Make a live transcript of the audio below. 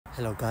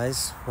Hello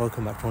guys,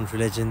 welcome back to Drone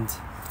Legend.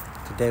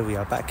 Today we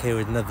are back here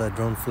with another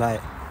drone flight,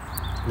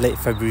 late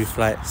February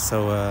flight.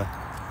 So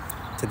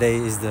today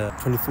is the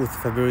 24th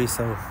of February,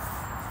 so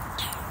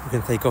we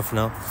can take off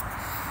now.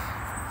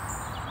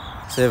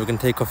 So yeah, we can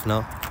take off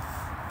now.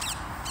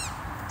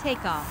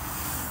 Take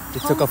off. We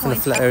took off in a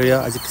flat area.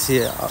 As you can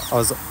see,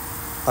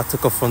 I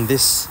took off from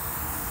this.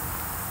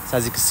 So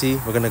as you can see,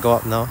 we're gonna go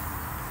up now.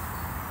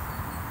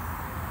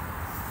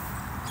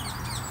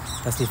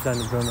 That's me flying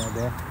the drone right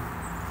there.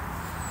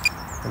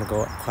 Gonna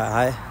go up quite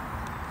high.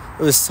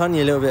 It was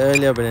sunny a little bit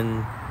earlier, but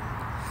then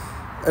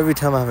every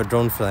time I have a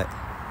drone flight,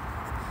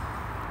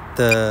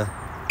 the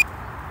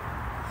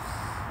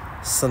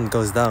sun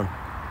goes down.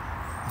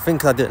 I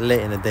think I do it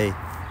late in the day.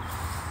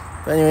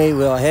 But anyway,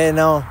 we are here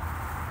now.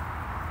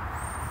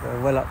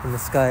 We're well up in the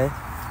sky.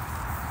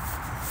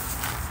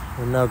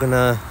 We're now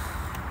gonna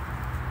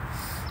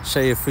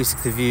show you a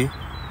 360 view.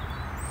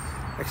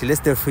 Actually,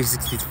 let's do a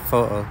 360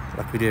 photo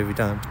like we do every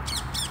time.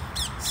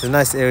 It's a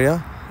nice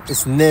area.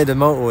 It's near the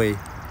motorway.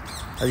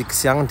 As you can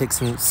see, I'm going to take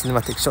some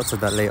cinematic shots of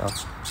that later.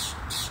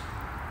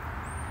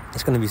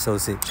 It's going to be so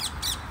sick.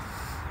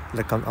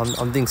 Look,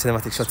 I'm doing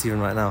cinematic shots even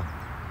right now.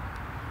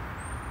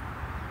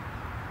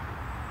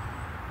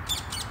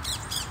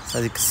 So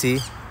as you can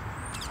see,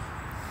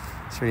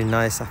 it's really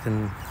nice.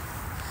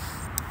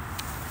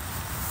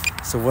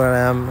 So where I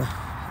am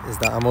is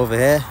that I'm over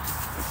here.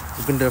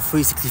 We're going to do a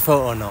 360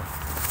 photo now.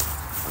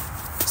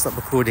 Stop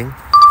recording.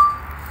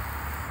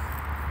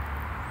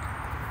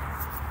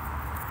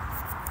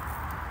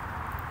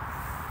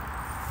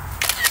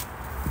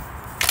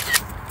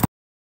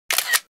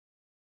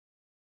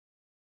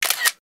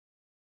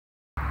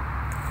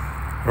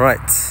 Right,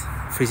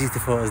 360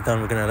 photo is done.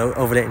 We're going to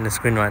overlay it in the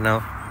screen right now.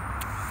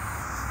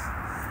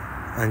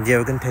 And yeah,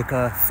 we're going to take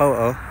a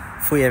photo,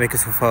 40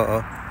 megapixel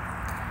photo.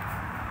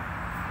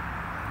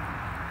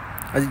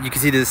 As you can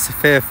see, there's a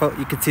fair photo.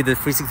 You can see the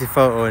 360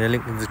 photo in the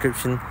link in the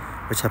description,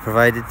 which I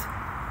provided.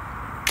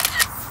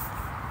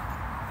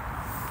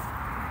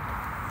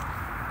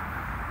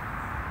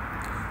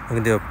 I'm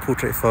going to do a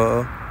portrait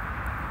photo.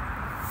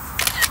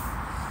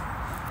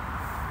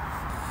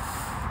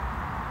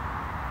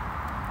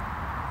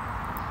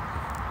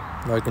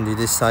 Now we can do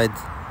this side.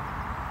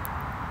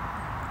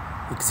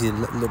 You can see a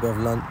little bit of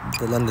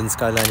the London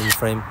skyline in the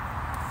frame.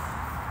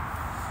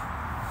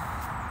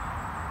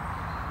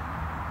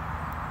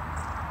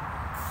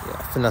 Yeah,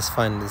 I think that's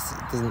fine. This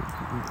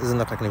doesn't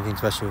look like anything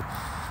special.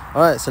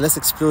 Alright, so let's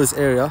explore this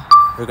area.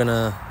 We're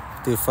gonna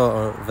do a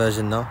photo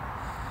version now.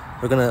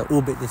 We're gonna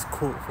orbit this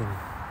court thing.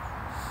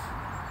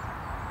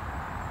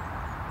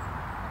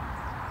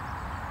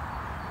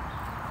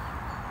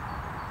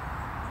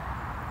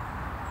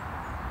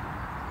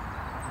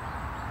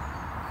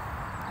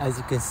 As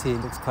you can see,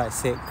 it looks quite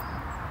sick.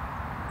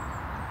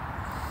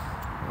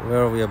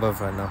 Where are we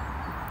above right now?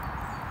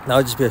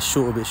 That'll just be a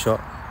short bit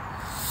shot.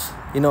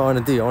 You know what I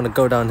want to do? I want to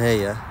go down here,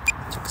 yeah?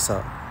 Check this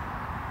out.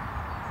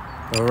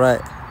 We're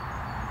right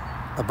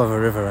above a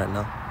river right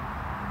now.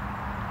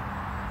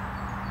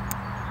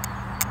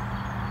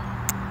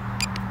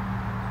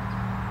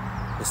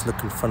 Let's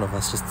look in front of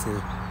us just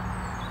to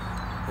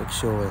make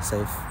sure we're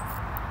safe.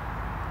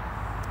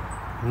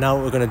 Now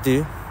what we're going to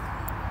do,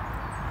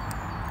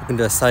 we can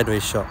do a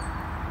sideways shot.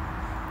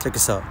 Check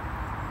this out.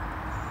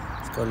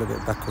 Let's go a little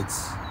bit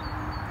backwards.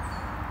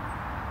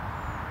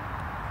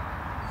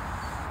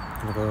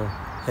 I'm gonna go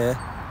here.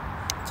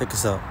 Check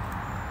this out.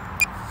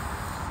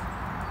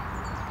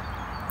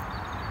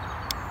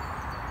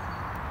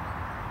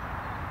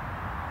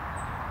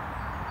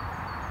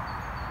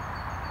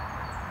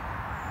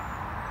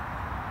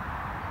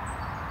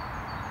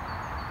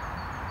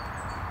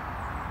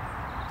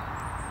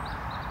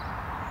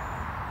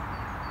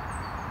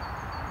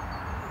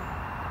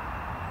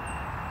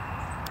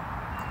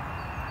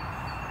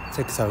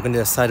 Check this out, we're going to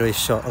do a sideways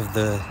shot of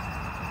the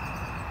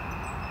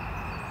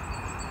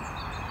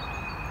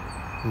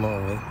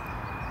motorway.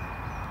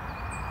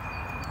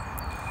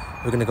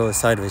 We're going to go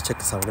sideways, check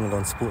this out, we're going to go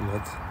on sport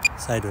mode,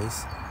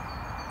 sideways.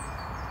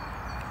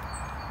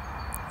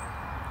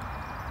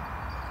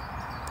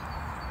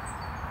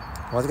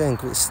 Well,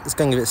 it's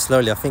going a bit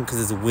slowly, I think, because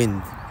there's a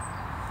wind.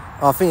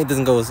 Oh, I think it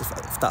doesn't go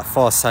that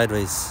far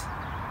sideways.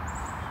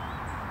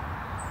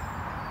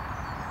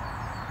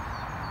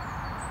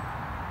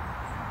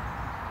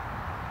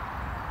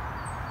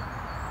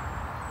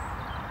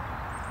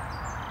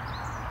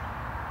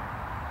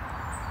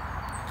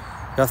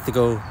 You have to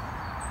go.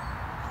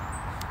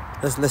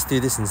 Let's do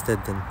this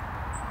instead then.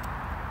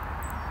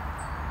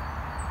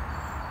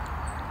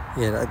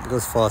 Yeah, that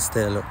goes fast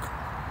there, look.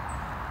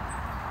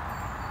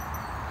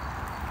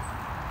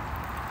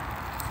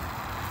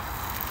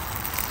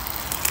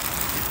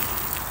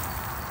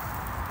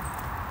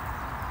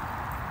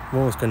 I'm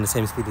almost going the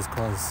same speed as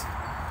cars.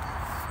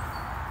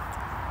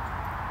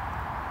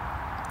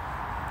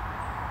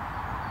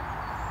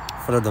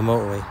 Follow the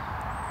motorway.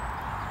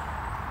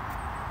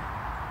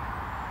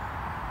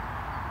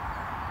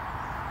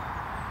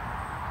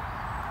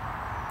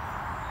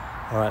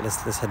 Alright,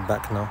 let's head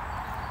back now.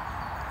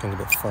 Going a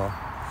bit far.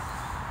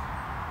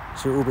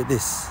 Should we orbit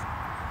this?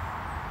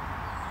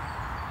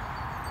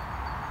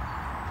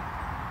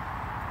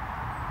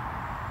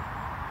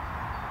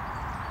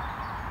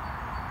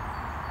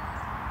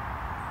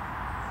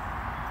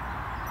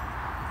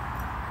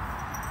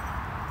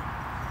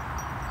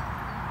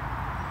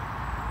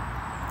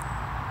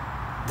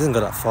 It doesn't go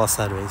that far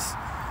sideways.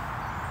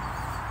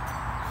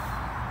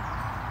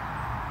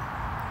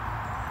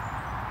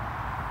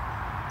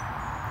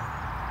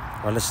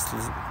 Well, let's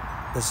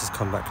just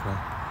come back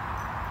now.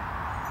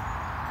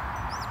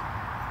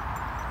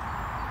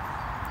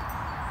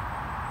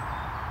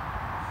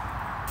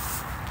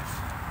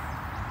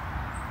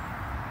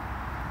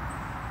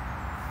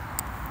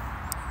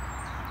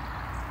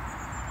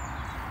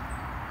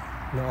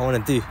 You know what I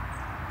want to do?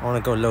 I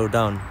want to go low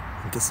down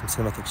and get some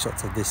cinematic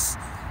shots of this.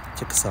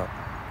 Check this out.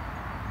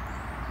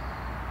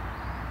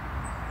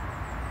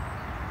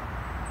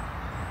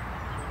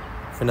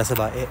 I think that's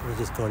about it. We'll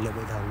just go a little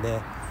bit down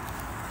there.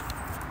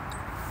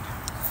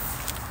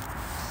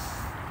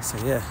 So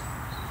yeah.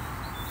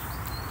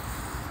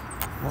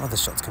 What other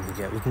shots can we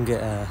get? We can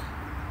get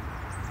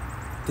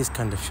this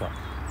kind of shot.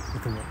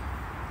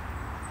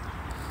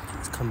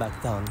 Let's come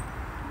back down.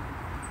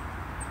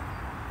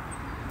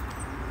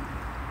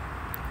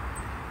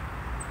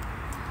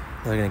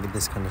 Now we're gonna get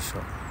this kind of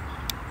shot.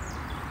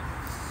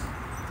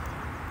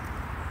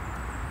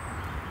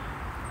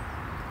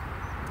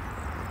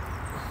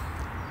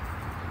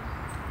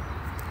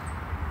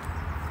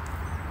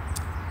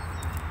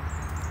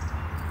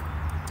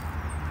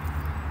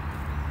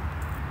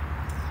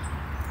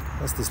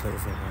 What's this little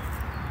thing, right?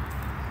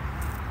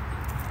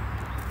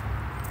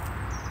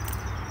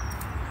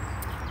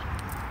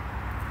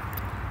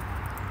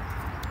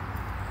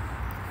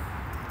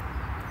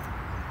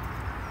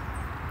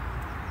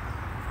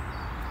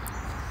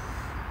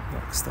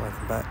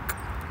 Starting back.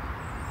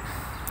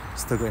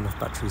 Still got enough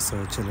battery,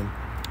 so chilling.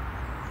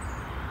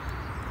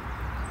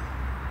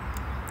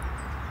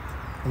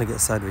 I'm gonna get a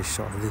sideways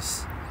shot of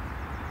this.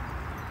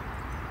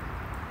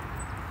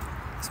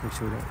 Let's make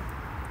sure we don't.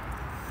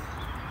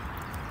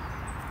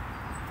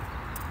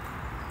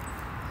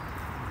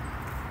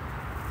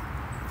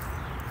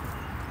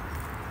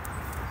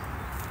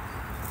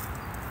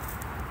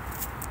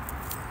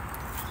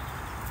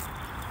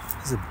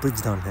 There's a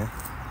bridge down here.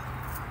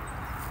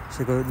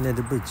 Should I go near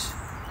the bridge?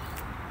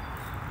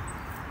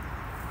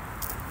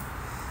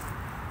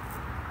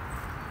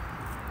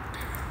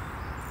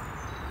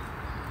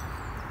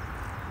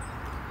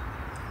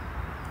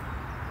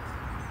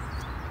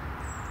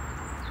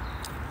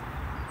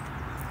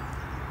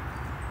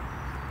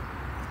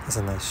 That's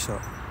a nice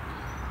shot.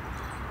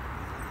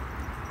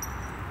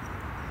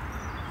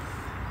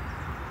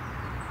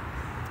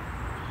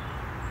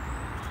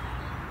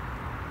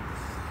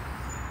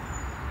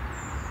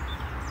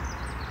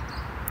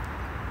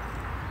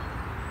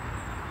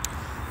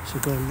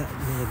 Should go near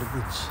the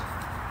bridge.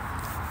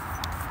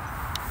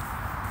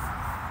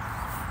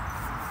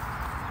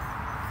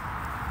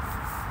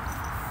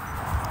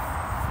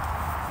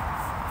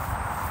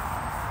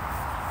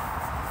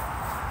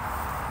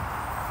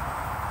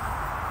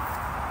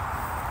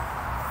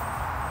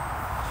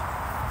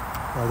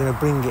 I'm gonna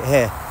bring it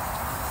here.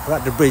 We're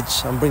at the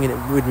bridge. I'm bringing it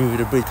with me with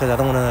the bridge because I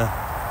don't wanna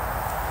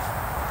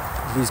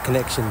lose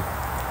connection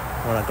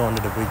when I go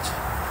under the bridge.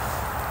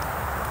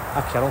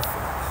 Actually, I don't.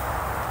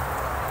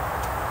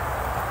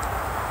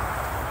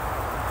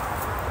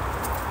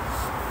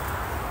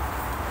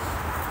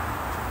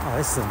 Oh,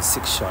 this is a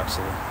 6 shot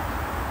actually.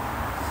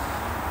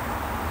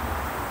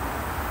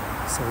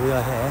 So we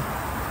are here.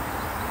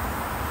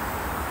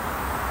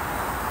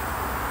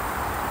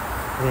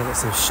 We're gonna get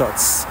some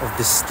shots of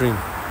this stream.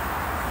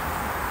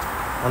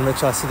 I want to make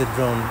sure I see the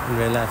drone in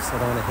real life, so I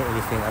don't want to hit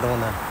anything. I don't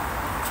want to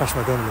crash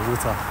my drone in the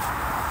water.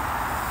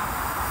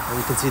 And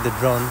you can see the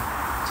drone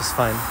just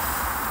fine.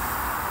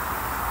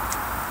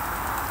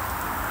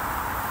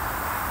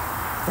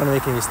 I don't want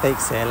to make any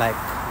mistakes here, like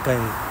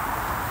going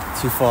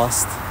too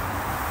fast.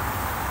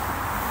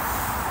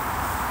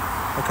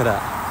 Look at that.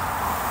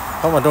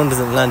 I hope my drone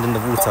doesn't land in the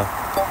water.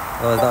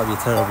 Oh, that would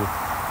be terrible.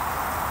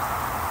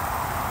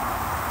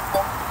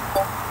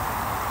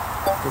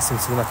 Get some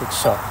cinematic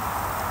shot.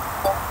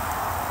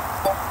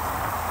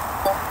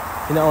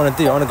 You know what I want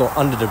to do? I want to go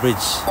under the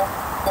bridge.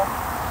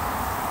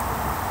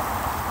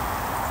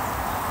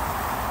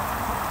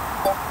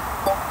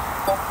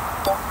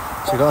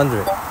 Should we go under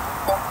it?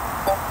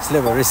 It's a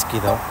little bit risky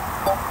though.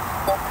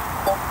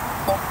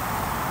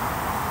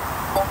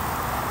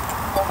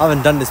 I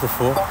haven't done this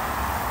before.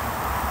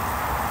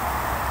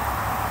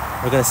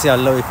 We're going to see how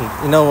low we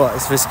can... You know what?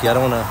 It's risky. I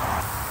don't want to...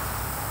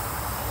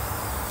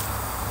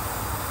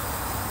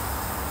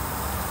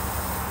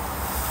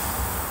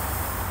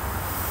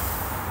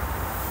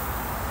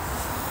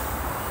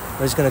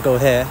 We're just gonna go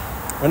here.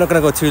 We're not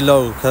gonna go too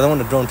low because I don't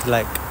want the drone to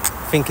like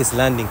think it's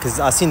landing, because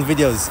I've seen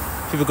videos,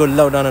 people go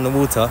low down in the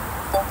water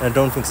and the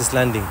drone thinks it's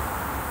landing.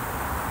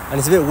 And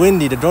it's a bit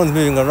windy, the drone's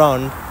moving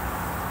around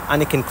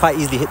and it can quite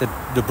easily hit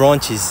the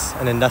branches,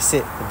 and then that's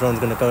it, the drone's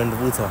gonna go in the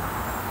water.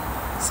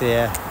 So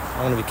yeah,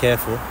 I wanna be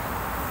careful.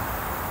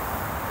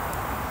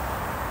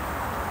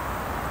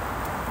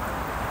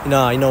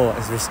 No, you know what?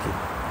 It's risky.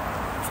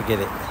 Forget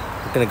it.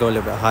 We're gonna go a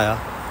little bit higher.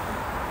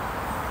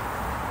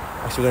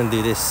 Actually, we're gonna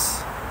do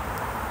this.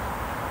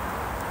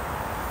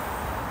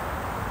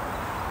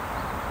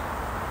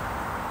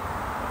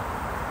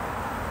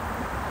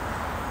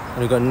 And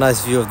we've got a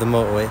nice view of the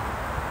motorway.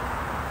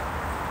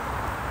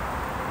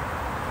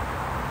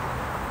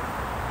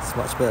 It's a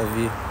much better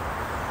view.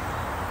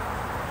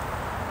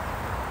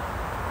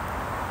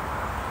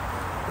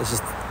 Let's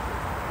just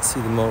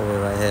see the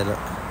motorway right here, look.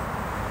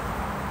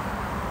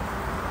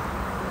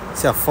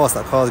 See how fast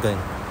that car's going.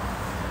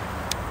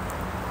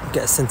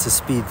 Get a sense of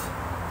speed.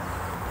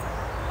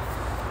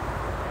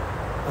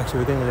 Actually,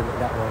 we're going a little bit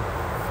that way.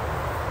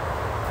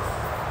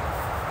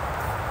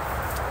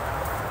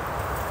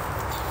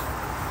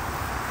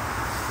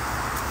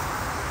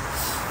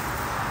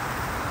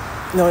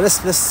 No,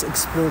 let's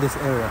explore this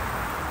area.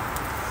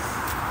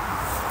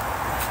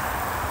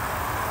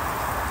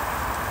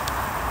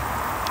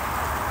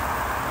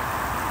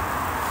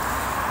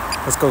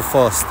 Let's go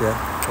fast, yeah?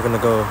 We're gonna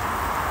go.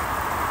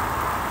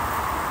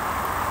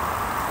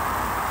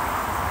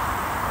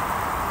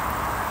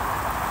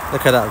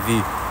 Look at that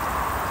view.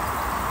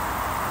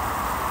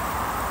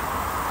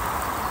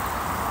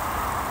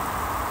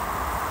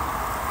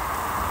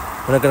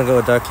 We're not gonna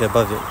go directly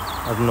above it.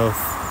 I don't know if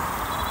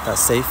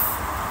that's safe.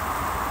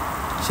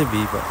 Should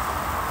be, but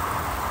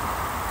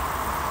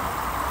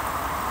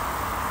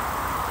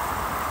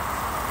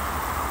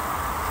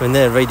we're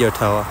near a radio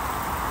tower.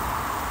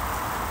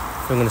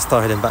 I'm gonna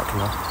start heading back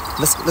now.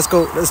 Let's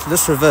go.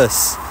 Let's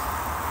reverse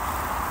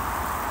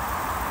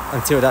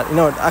until that. You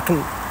know what? I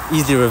can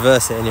easily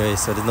reverse it anyway,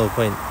 so there's no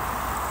point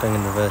going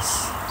in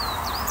reverse.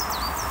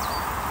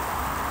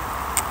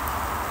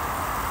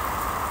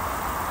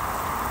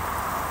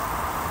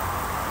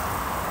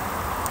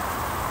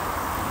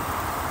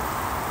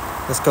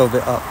 Let's go a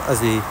bit up as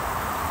we.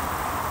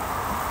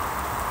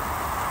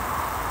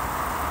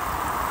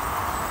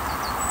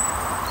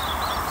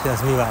 See,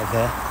 that's me right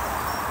there.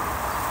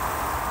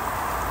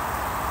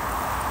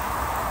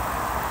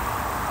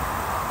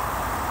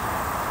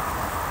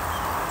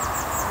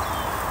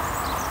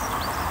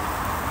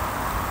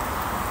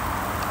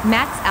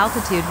 Max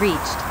altitude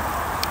reached.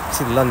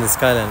 See the London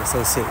skyline, it's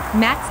so sick.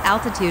 Max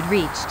altitude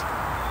reached.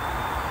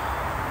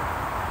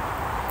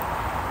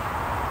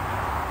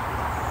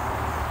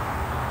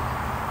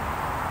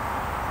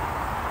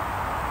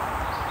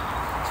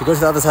 Should we go to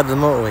the other side of the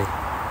motorway?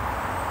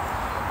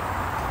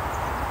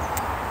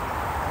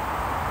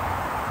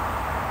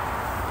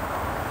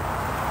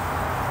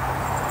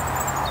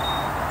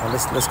 Oh,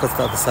 let's go to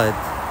the other side.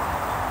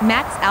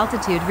 Max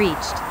altitude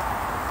reached.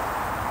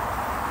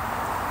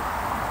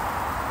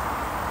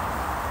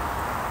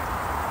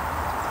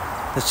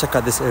 Let's check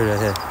out this area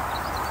here.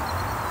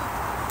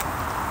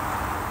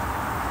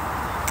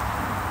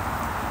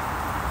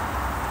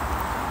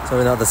 So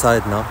we're on the other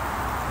side now.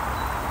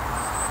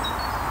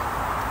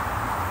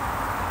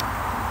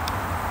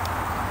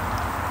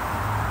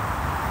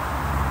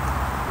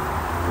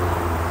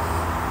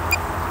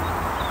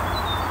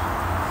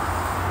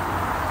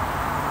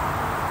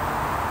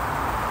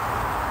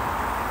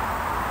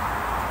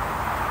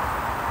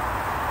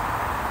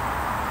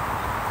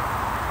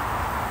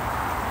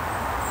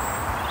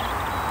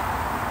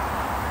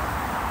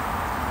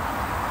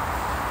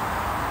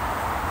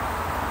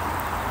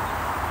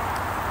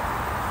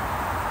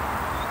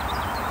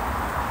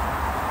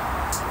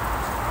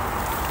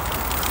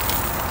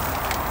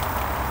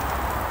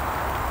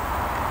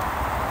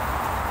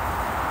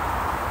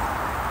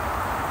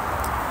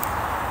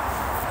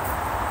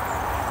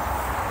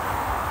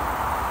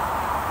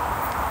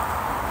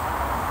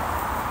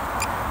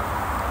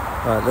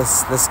 Alright,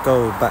 let's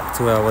go back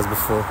to where I was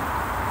before.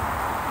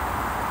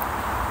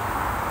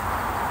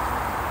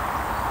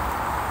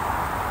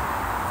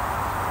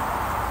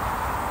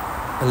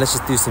 And let's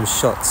just do some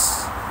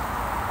shots.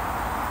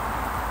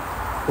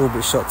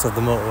 Orbit shots of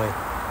the motorway.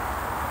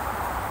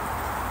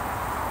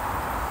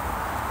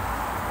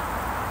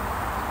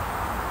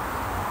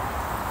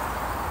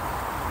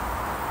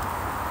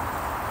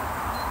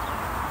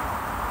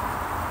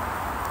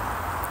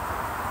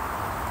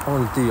 I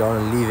want to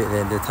leave it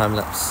there and do a time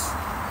lapse.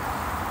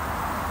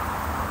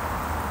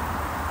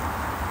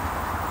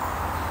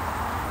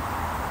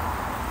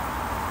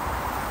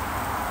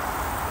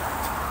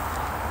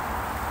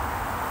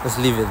 Let's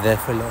leave it there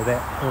for a little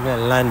bit. We're going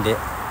to land it.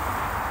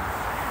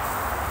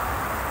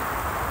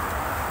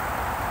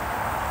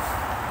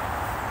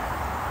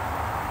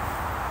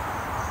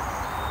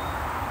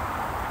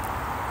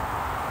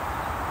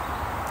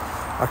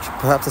 Actually,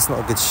 perhaps that's not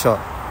a good shot.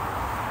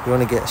 You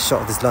want to get a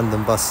shot of this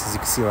London bus, as you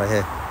can see right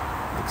here.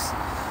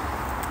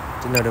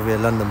 Didn't know there'd be a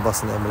London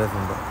bus in the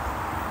M11, but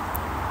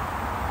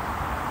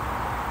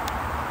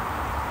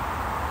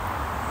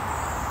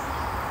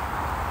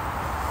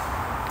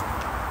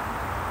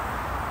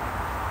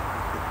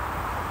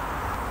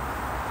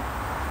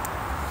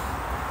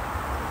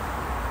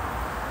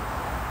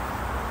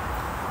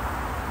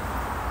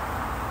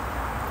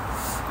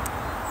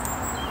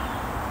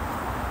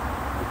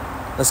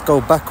let's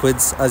go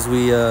backwards as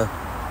we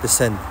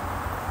descend.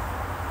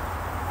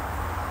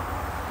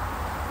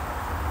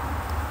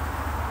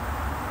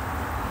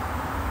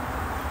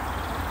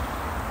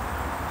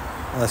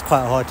 It's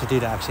quite hard to do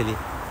that actually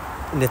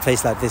in a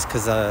place like this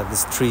because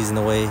there's trees in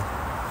the way.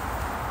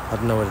 I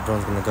don't know where the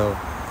drone's gonna go.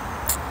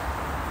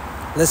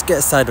 Let's get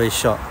a sideways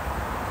shot.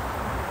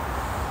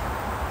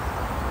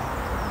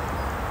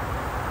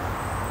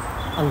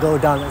 And go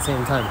down at the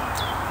same time.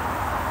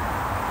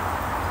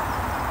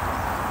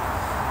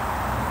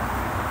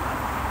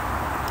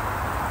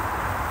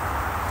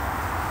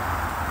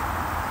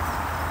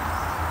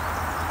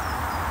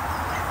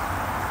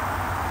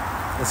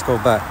 Let's go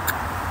back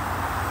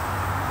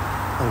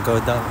and go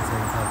down at the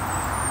same time.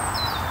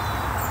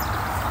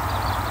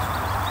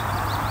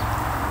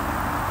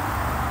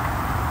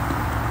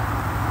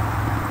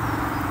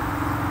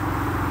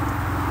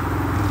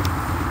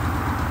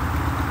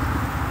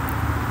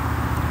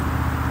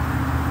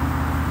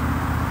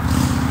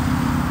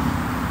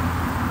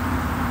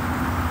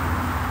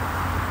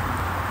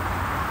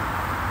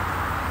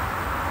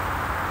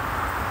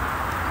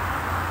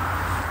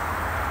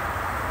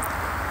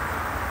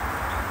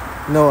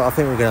 No, I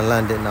think we're gonna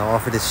land it now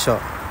after this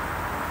shot.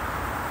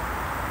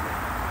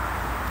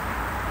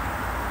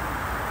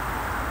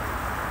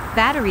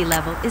 Battery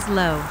level is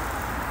low.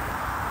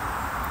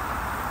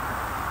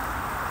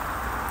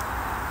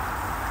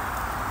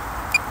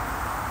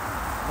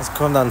 Let's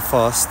come down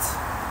fast.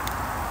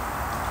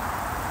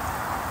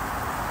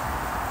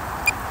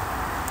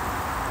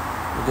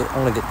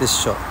 I'm gonna get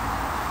this shot.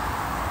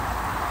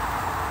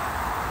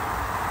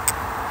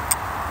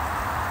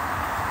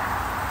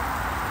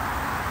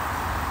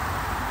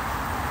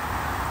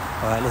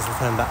 Alright, let's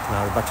return back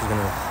now. The battery's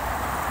gonna...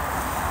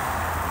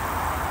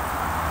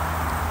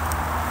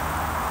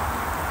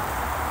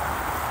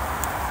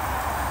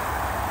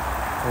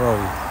 Where are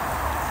we?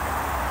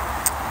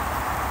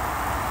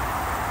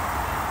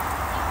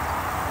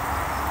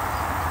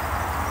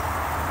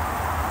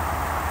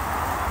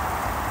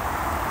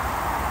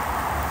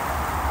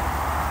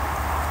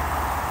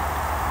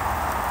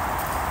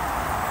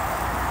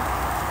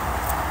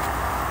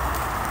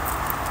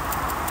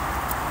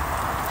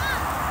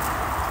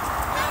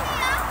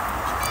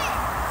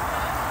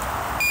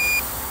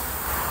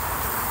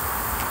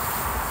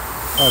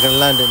 Oh, I'm gonna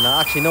land it now.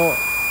 Actually, you know what?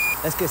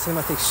 Let's get a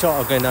cinematic shot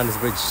of going down this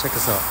bridge. Check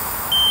us out.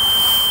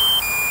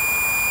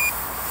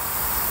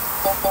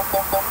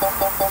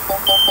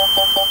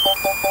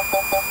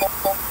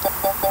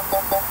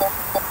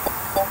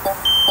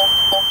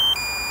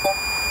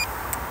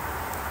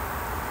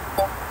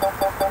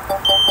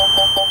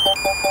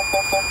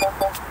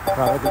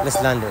 Right,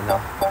 let's land it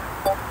now.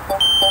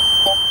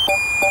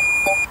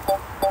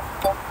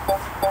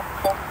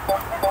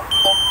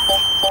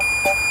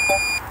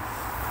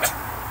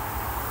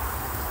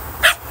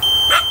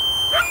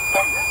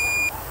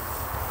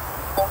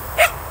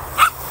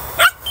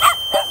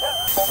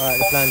 Alright,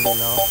 let's land it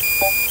now.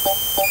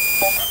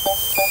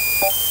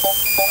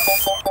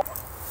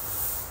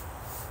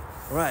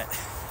 Right,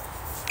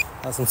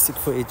 that's some sick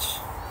footage.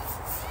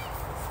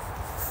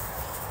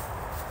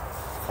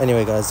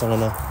 Anyway guys, I'm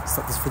gonna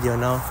stop this video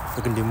now.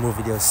 We're gonna do more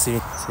videos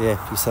soon. So yeah,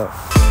 peace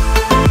out.